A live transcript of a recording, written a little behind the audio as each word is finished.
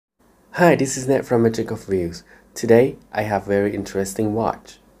Hi, this is Ned from Magic of Views. Today, I have very interesting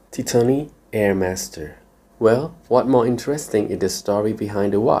watch. Titoni Airmaster. Well, what more interesting is the story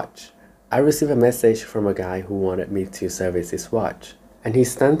behind the watch. I received a message from a guy who wanted me to service his watch. And he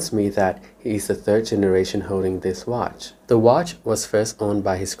stuns me that he is the third generation holding this watch. The watch was first owned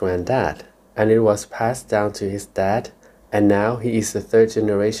by his granddad, and it was passed down to his dad, and now he is the third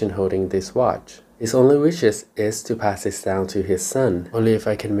generation holding this watch. His only wishes is to pass this down to his son, only if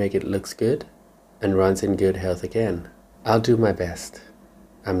I can make it looks good and runs in good health again. I'll do my best.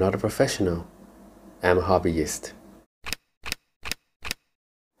 I'm not a professional. I'm a hobbyist.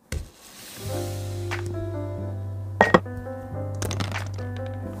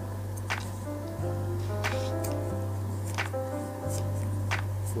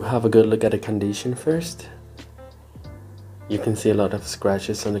 We'll have a good look at the condition first. You can see a lot of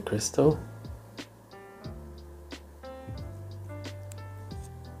scratches on the crystal.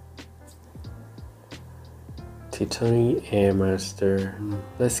 Titoni Airmaster.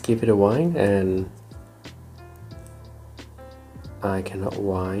 Let's give it a wind, and I cannot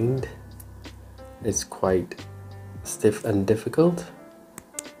wind. It's quite stiff and difficult.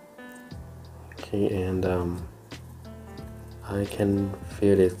 Okay, and I can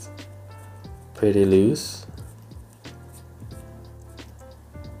feel it pretty loose.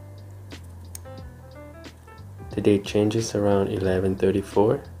 The date changes around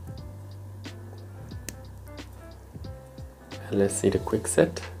 11:34. And let's see the quick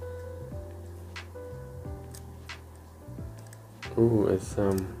set. Ooh, it's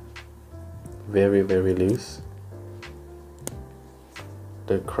very loose.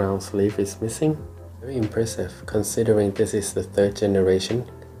 The crown sleeve is missing. Very impressive considering this is the third generation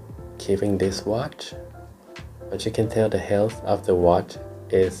keeping this watch. But you can tell the health of the watch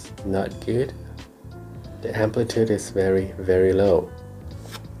is not good. The amplitude is very low.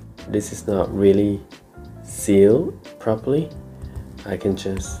 This is not really sealed properly. I can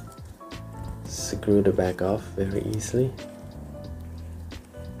just screw the back off very easily.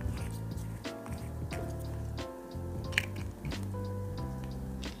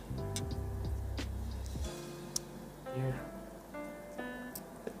 Here.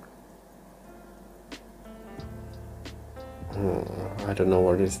 I don't know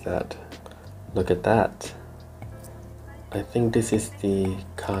what is that. Look at that. I think this is the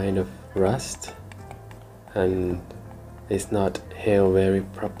kind of rust, and it's not held very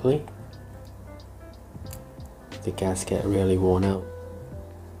properly. The gasket really worn out.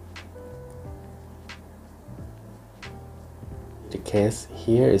 The case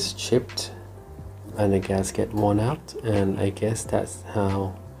here is chipped and the gasket worn out, and I guess that's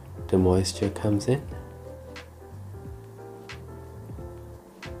how the moisture comes in.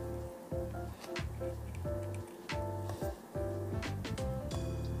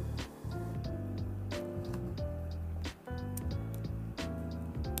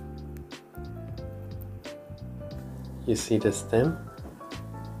 You see the stem?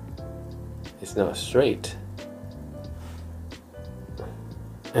 It's not straight.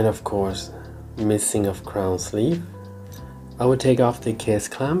 And of course, missing of crown sleeve. I will take off the case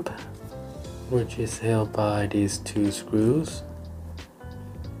clamp, which is held by these two screws.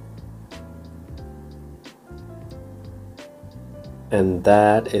 And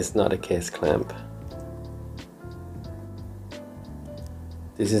that is not a case clamp.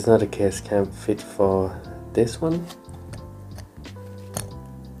 This is not a case clamp fit for this one.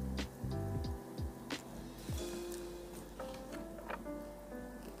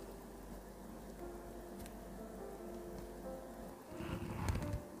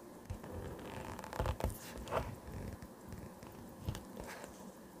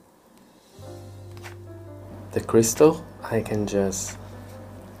 The crystal, I can just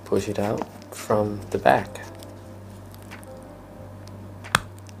push it out from the back.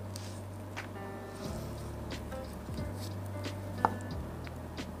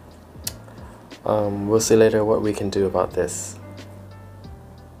 We'll see later what we can do about this.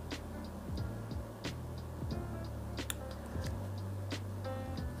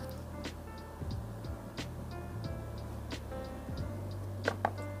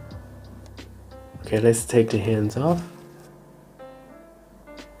 Okay, let's take the hands off.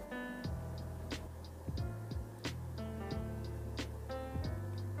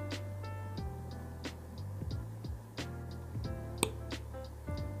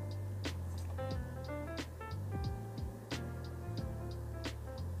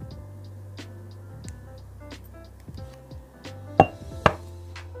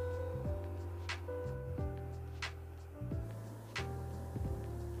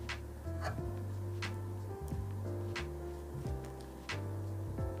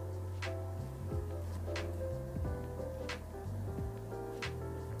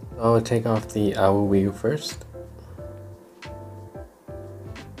 I'll take off the hour wheel first.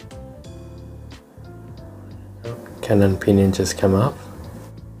 Cannon pinion just come off.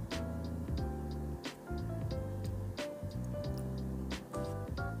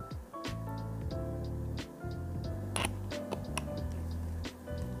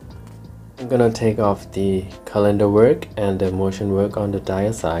 I'm gonna take off the calendar work and the motion work on the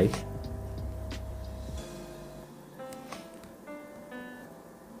dial side.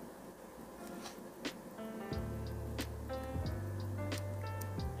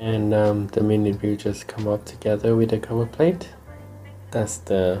 And the minute wheel just come up together with the cover plate. That's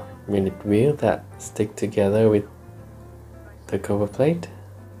the minute wheel that stick together with the cover plate.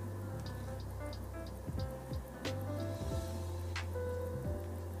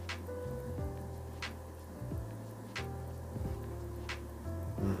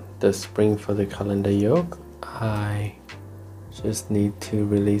 The spring for the calendar yoke, I just need to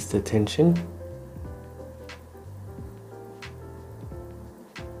release the tension.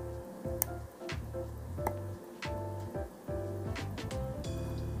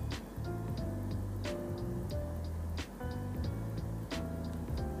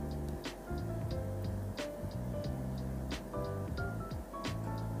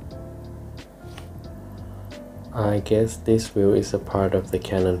 I guess this wheel is a part of the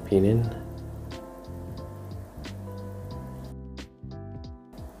cannon pinion.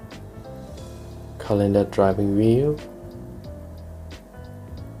 Calendar driving wheel,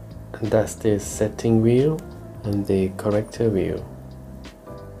 and that's the setting wheel and the corrector wheel.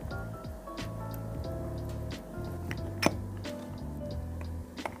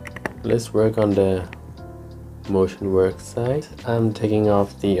 Let's work on the motion work side. I'm taking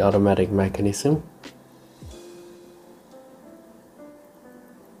off the automatic mechanism.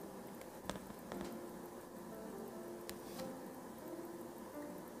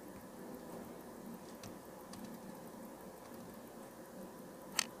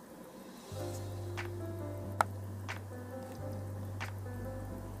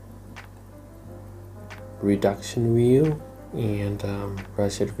 Reduction wheel and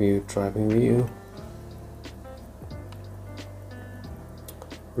ratchet wheel driving wheel,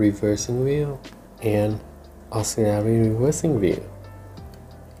 reversing wheel and auxiliary reversing wheel.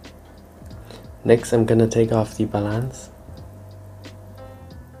 Next I'm gonna take off the balance.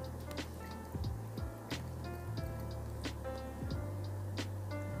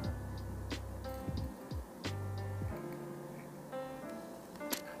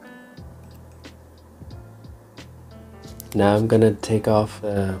 Now I'm gonna take off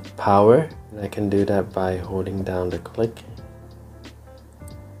power, and I can do that by holding down the click.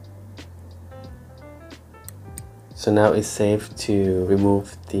 So now it's safe to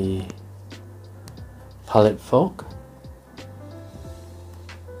remove the pallet fork.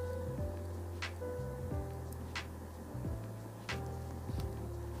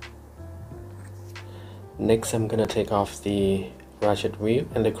 Next I'm gonna take off the ratchet wheel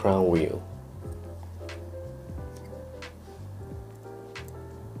and the crown wheel.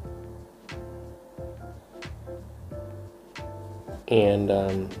 And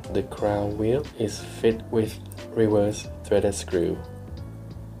the crown wheel is fit with reverse threaded screw.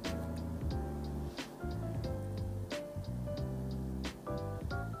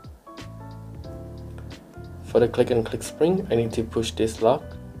 For the click and click spring, I need to push this lock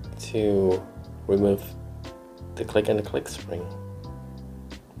to remove the click and click spring.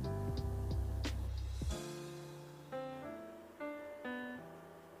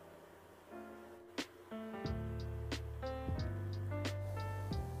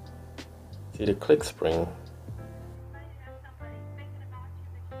 See the click spring.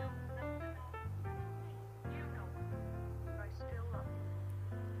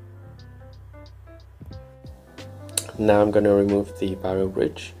 Now I'm going to remove the barrel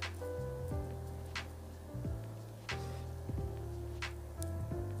bridge.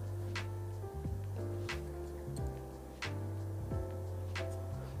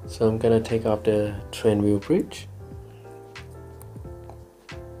 So I'm going to take off the train wheel bridge.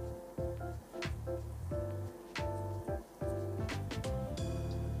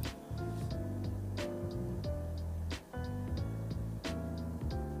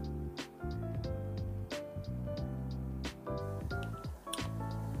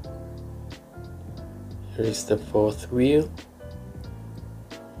 Here is the fourth wheel,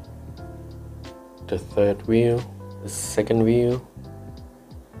 the third wheel, the second wheel,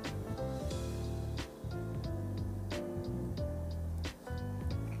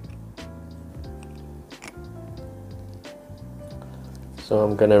 so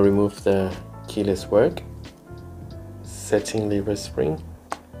I'm gonna remove the keyless work, setting lever spring,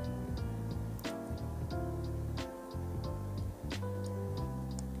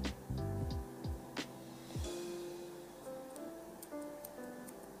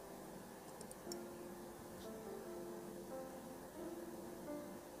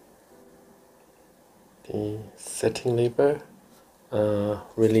 the setting lever,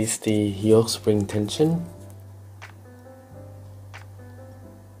 release the yoke spring tension.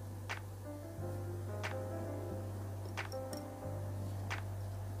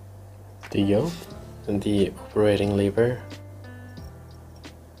 The yoke and the operating lever.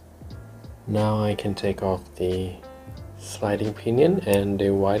 Now I can take off the sliding pinion and the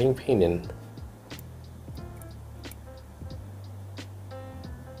winding pinion.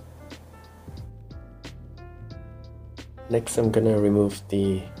 Next, I'm gonna remove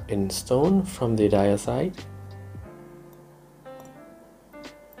the end stone from the dial side.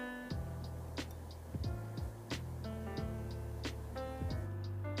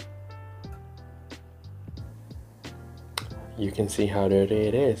 You can see how dirty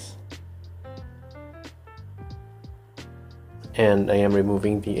it is. And I am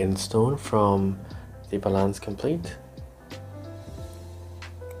removing the end stone from the balance complete.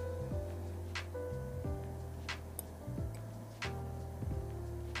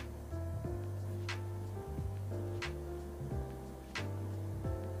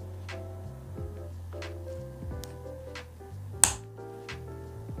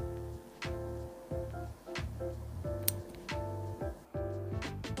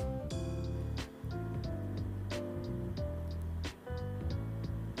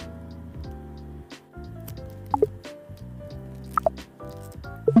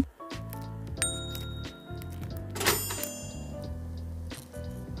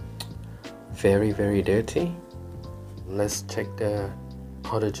 Very dirty. Let's check the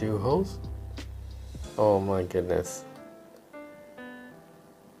other jewel holes. Oh my goodness.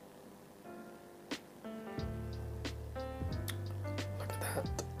 Look at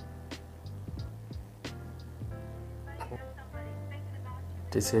that.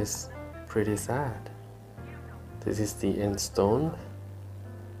 This is pretty sad. This is the end stone.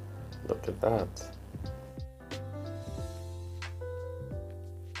 Look at that.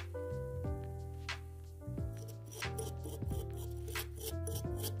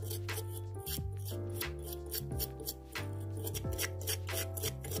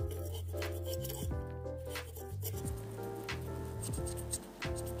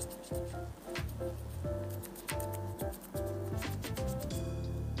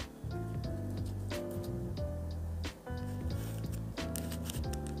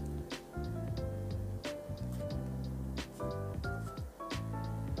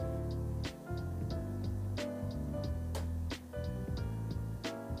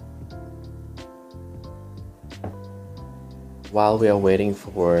 While we are waiting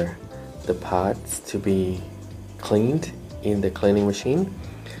for the parts to be cleaned in the cleaning machine,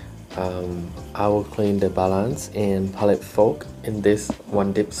 I will clean the balance and pallet fork in this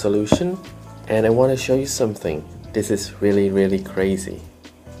one dip solution. And I want to show you something. This is really crazy.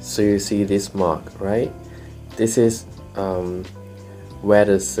 So you see this mark, right? This is where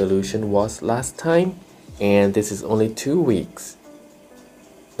the solution was last time, and this is only 2 weeks.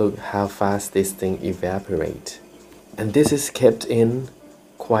 Look how fast this thing evaporates. And this is kept in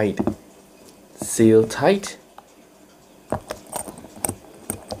quite sealed tight.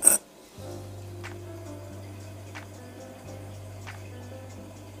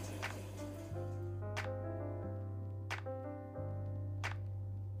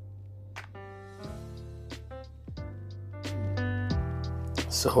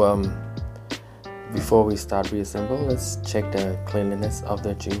 So before we start reassemble, let's check the cleanliness of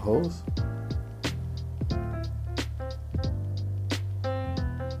the jewel holes.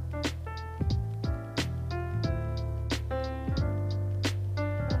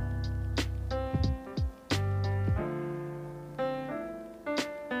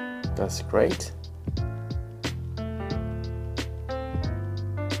 That's great.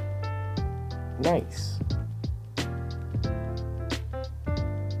 Nice.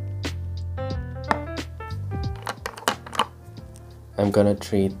 I'm gonna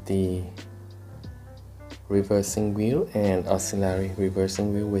treat the reversing wheel and auxiliary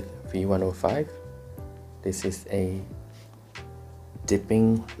reversing wheel with V105. This is a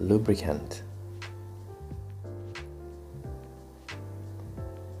dipping lubricant.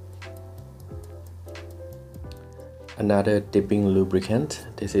 Another dipping lubricant.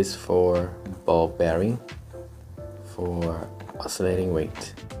 This is for ball bearing for oscillating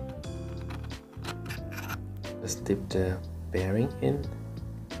weight. Let's dip the bearing in.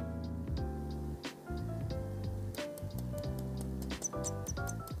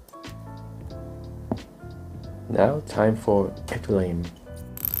 Now time for ethylene.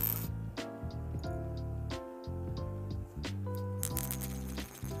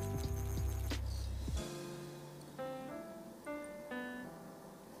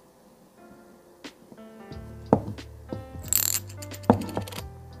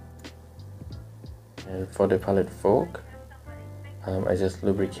 And for the pallet fork, I just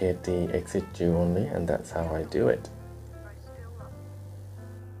lubricate the exit tube only, and that's how I do it.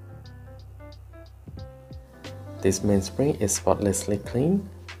 This mainspring is spotlessly clean,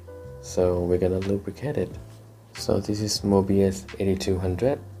 so we're gonna lubricate it. So this is Mobius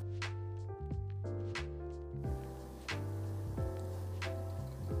 8200.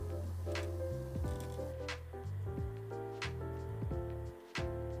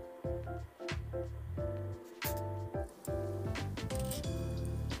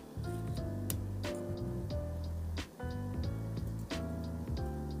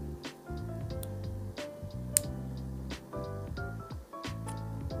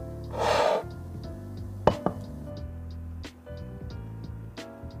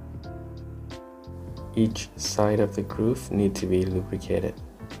 Each side of the groove needs to be lubricated.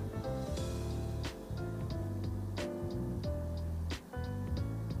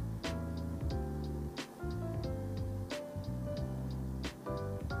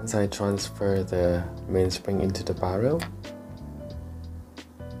 Once I transfer the mainspring into the barrel,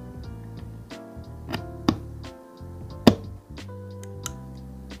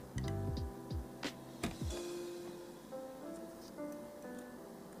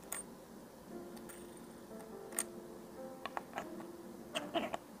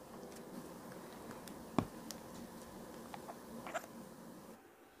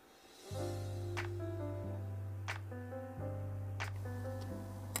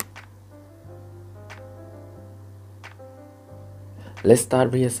 let's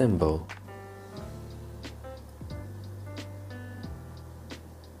start reassemble.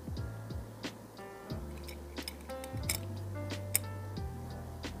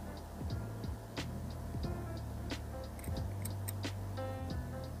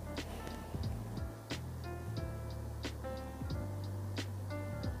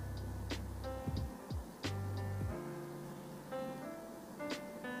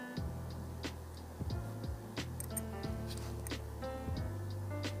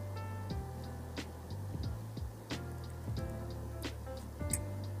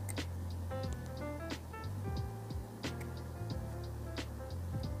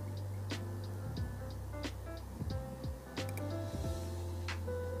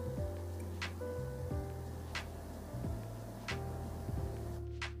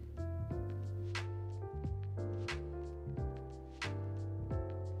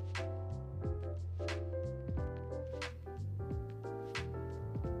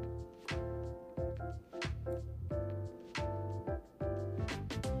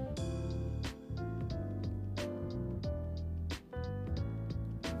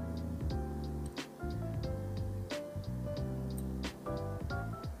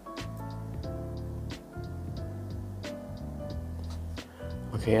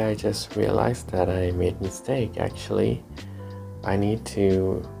 Okay, I just realized that I made mistake. Actually, I need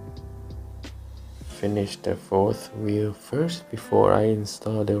to finish the fourth wheel first before I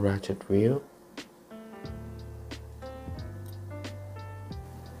install the ratchet wheel.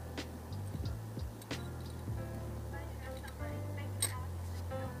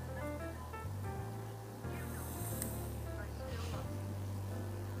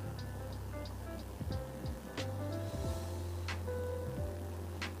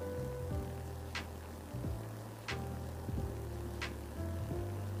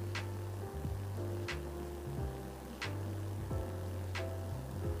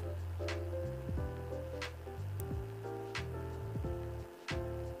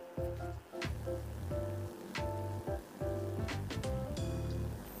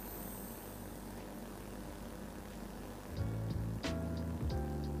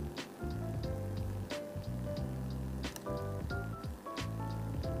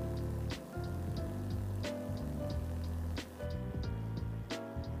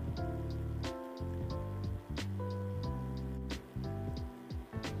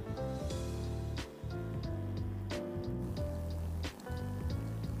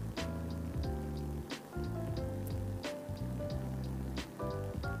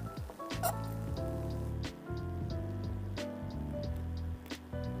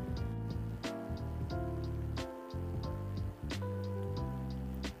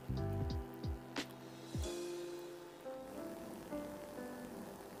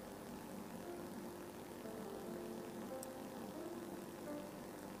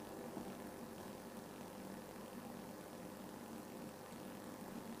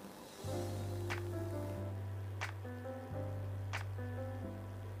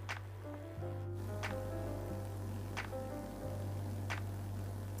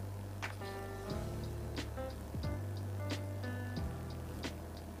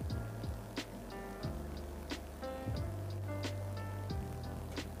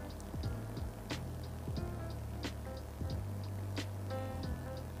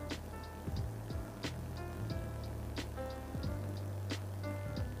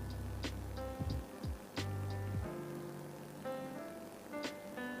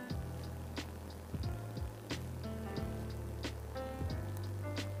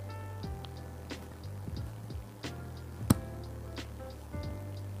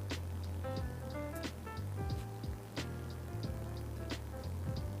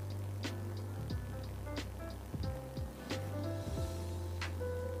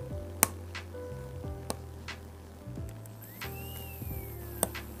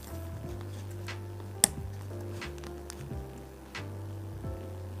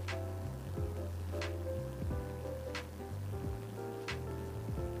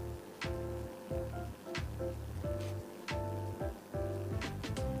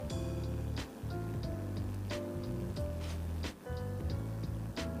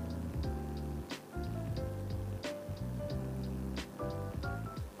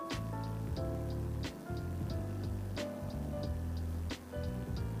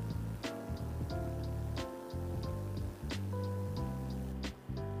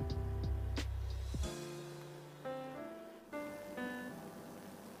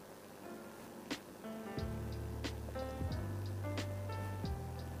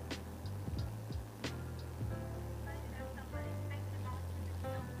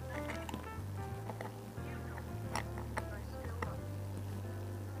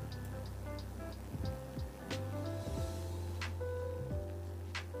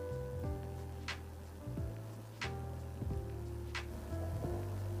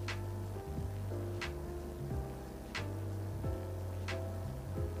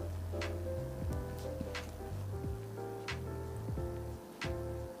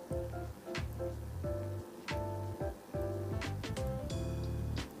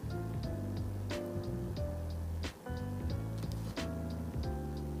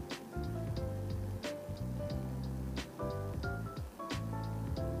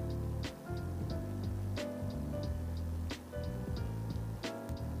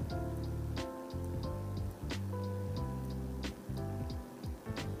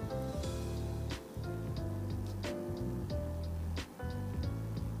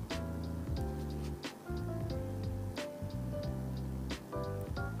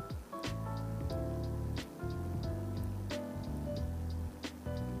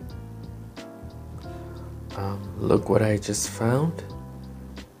 Look what I just found.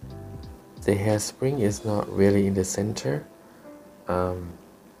 The hairspring is not really in the center,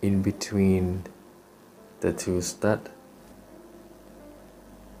 in between the two studs.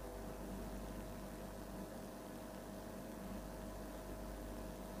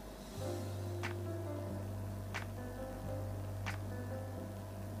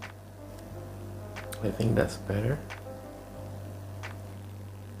 I think that's better.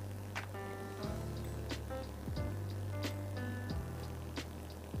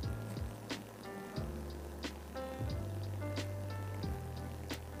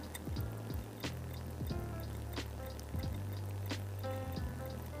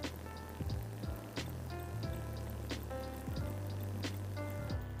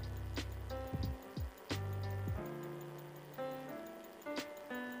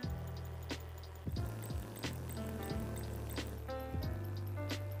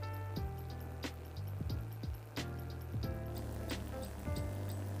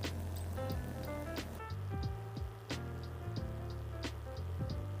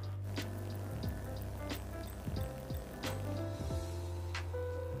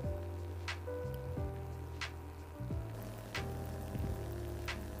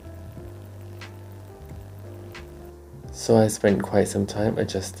 So I spent quite some time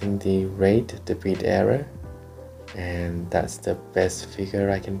adjusting the rate, the beat error, and that's the best figure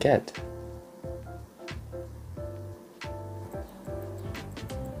I can get.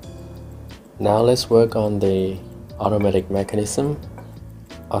 Now let's work on the automatic mechanism,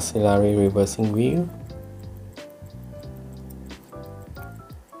 auxiliary reversing wheel,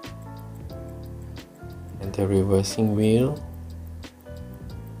 and the reversing wheel,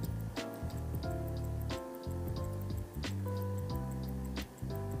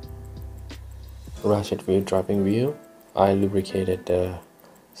 ratchet wheel, driving wheel. I lubricated the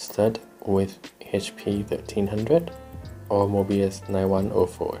stud with HP 1300 or Mobius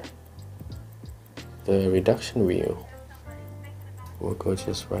 9104. The reduction wheel will go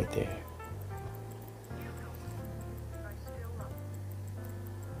just right there.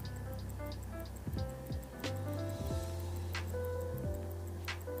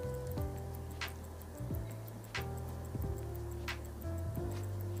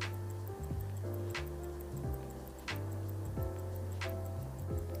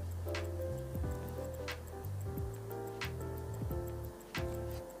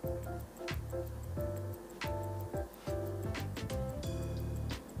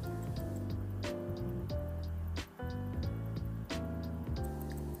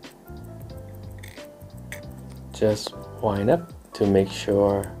 Just wind up to make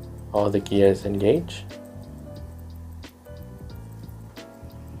sure all the gears engage.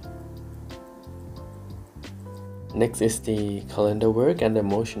 Next is the calendar work and the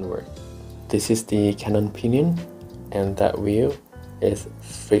motion work. This is the cannon pinion, and that wheel is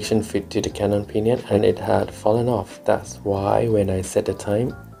friction fit to the cannon pinion and it had fallen off. That's why when I set the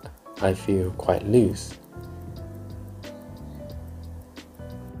time, I feel quite loose.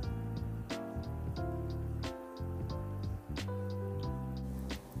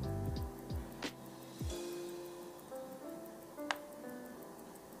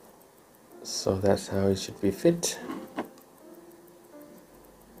 So that's how it should be fit.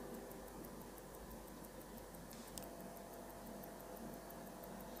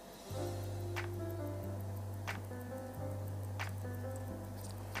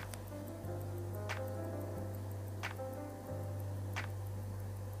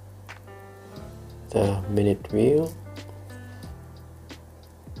 The minute wheel.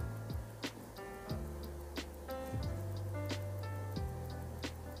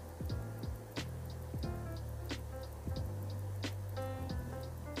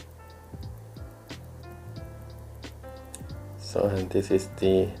 So, and this is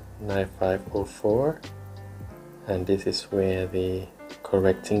the 9504, and this is where the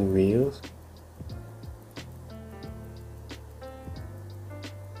correcting wheels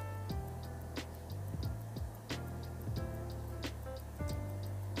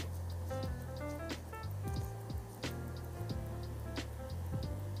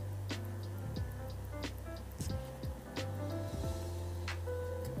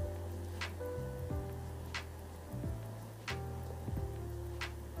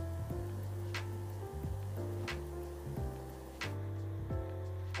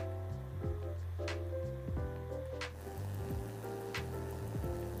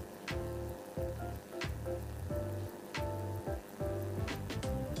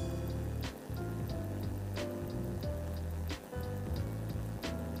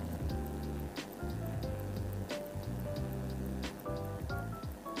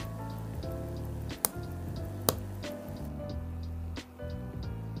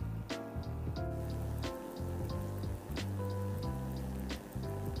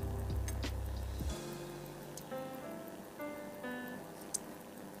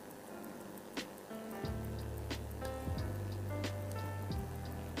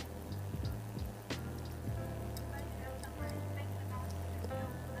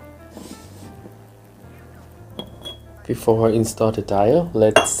Before I install the dial,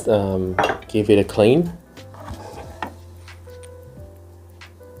 let's give it a clean.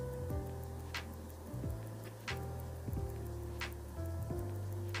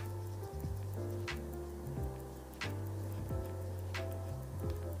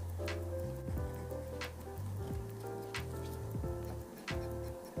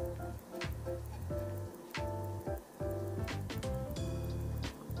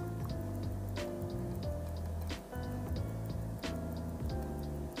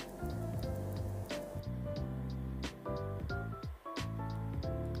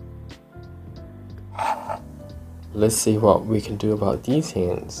 Let's see what we can do about these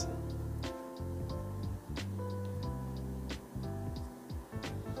hands.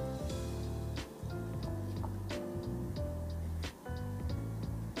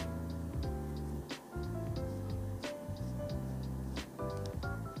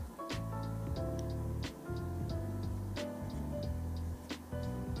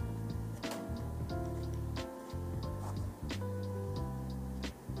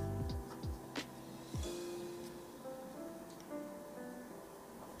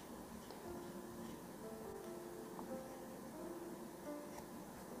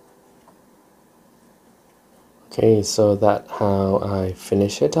 Okay, so that's how I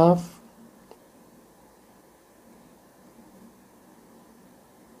finish it off.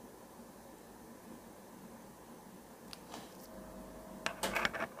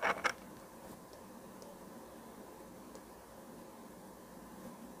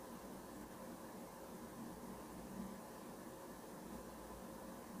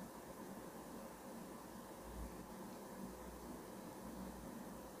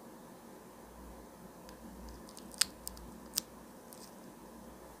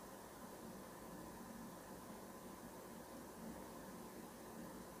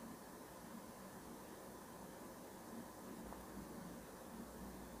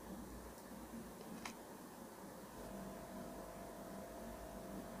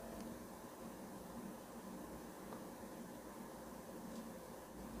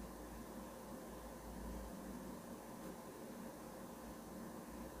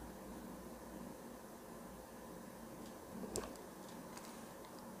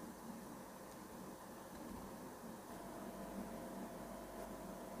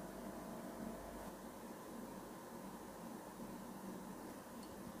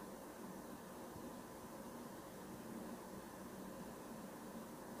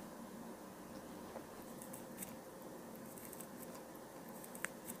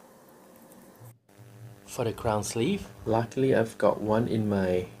 For the crown sleeve, luckily I've got one in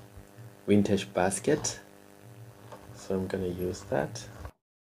my vintage basket, so I'm gonna use that.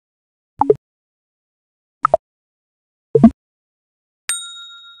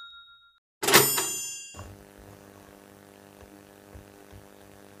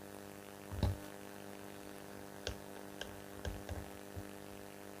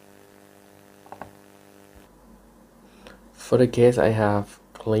 For the case, I have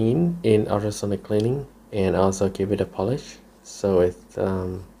cleaned in ultrasonic cleaning and also give it a polish so it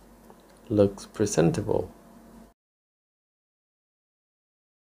looks presentable.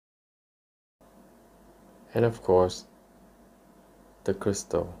 And of course, the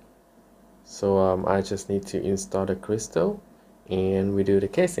crystal. So I just need to install the crystal and we do the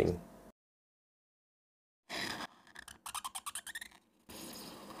casing.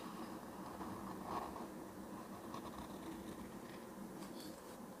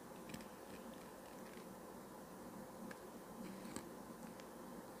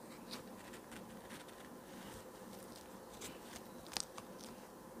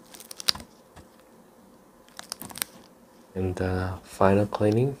 And the final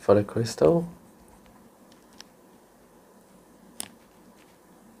cleaning for the crystal.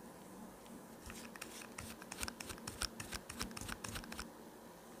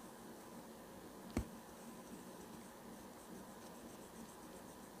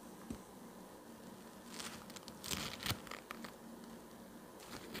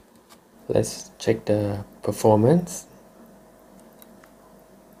 Let's check the performance.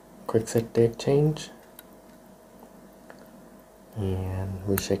 Quick set date change. And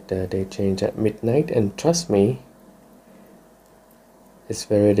we check the date change at midnight, and trust me, it's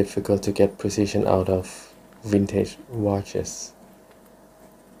very difficult to get precision out of vintage watches.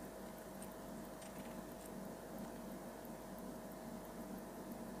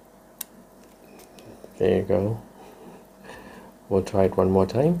 There you go. We'll try it one more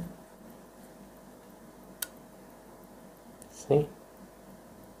time. See?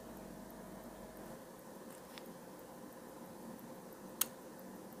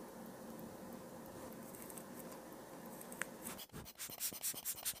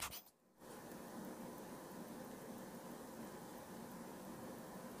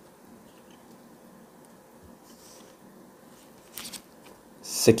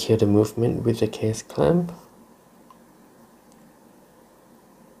 Secure the movement with the case clamp.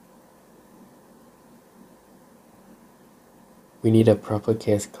 We need a proper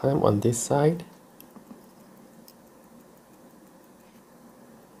case clamp on this side.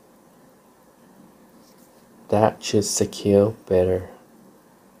 That should secure better.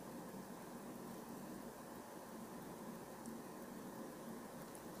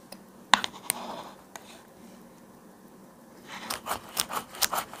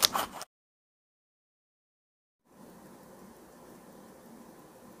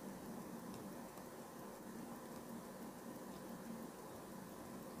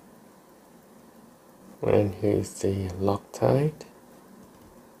 And here is the Loctite.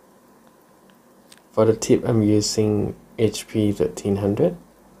 For the tip, I'm using HP 1300,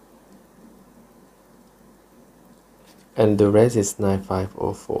 and the rest is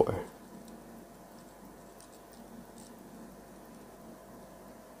 9504.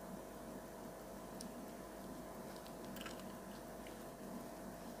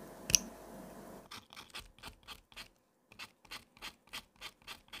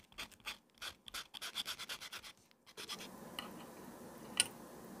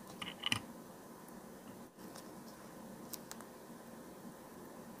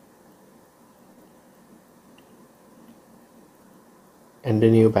 And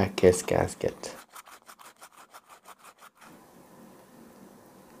the new back case gasket.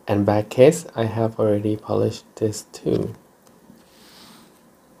 And back case, I have already polished this too.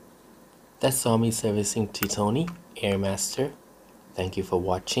 That's all me servicing Titoni Airmaster. Thank you for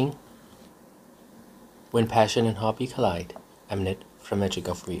watching. When passion and hobby collide, I'm Ned from Magic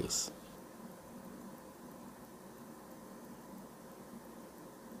of Wheels.